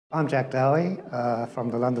I'm Jack Dowie from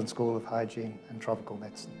the London School of Hygiene and Tropical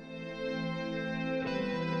Medicine.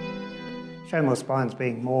 Showmore Spine's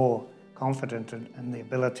being more confident in the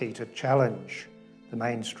ability to challenge the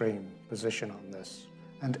mainstream position on this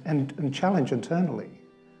and challenge internally.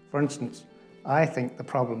 For instance, I think the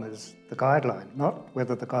problem is the guideline, not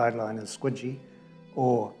whether the guideline is squidgy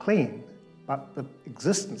or clean, but the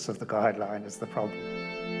existence of the guideline is the problem.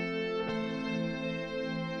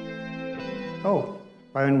 Oh,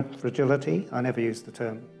 bone fragility, I never use the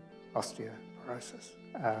term osteoporosis,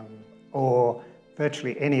 or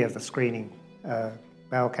virtually any of the screening,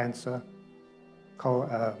 bowel cancer,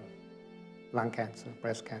 lung cancer,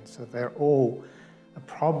 breast cancer, they're all a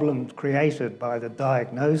problem created by the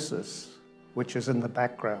diagnosis which is in the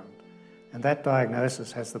background. And that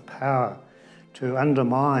diagnosis has the power to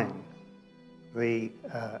undermine the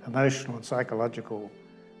emotional and psychological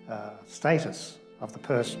status of the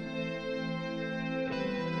person.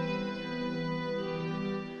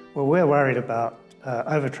 Well, we're worried about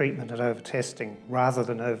over-treatment and over-testing rather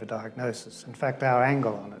than over-diagnosis. In fact, our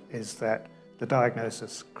angle on it is that the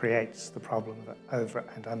diagnosis creates the problem of over-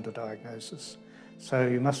 and under-diagnosis. So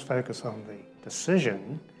you must focus on the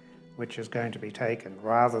decision which is going to be taken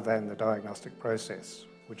rather than the diagnostic process,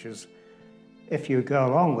 which is, if you go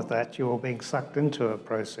along with that, you're being sucked into a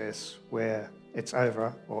process where it's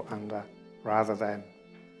over or under rather than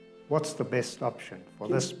what's the best option for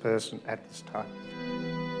this person at this time.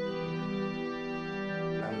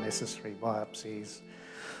 Unnecessary biopsies,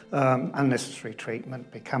 unnecessary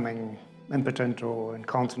treatment, becoming impotent or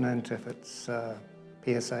incontinent if it's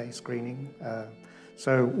PSA screening.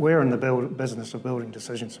 So we're in the business of building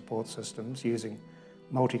decision support systems using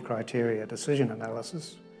multi-criteria decision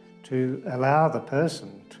analysis to allow the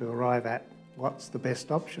person to arrive at what's the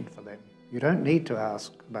best option for them. You don't need to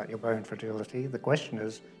ask about your bone fragility. The question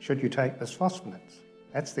is, should you take bisphosphonates?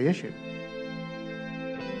 That's the issue.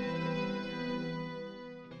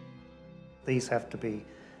 These have to be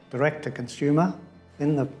direct to consumer,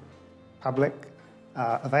 in the public,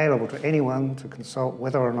 available to anyone to consult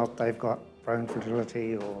whether or not they've got bone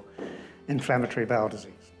fragility or inflammatory bowel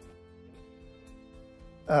disease.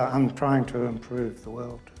 I'm trying to improve the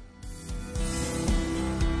world.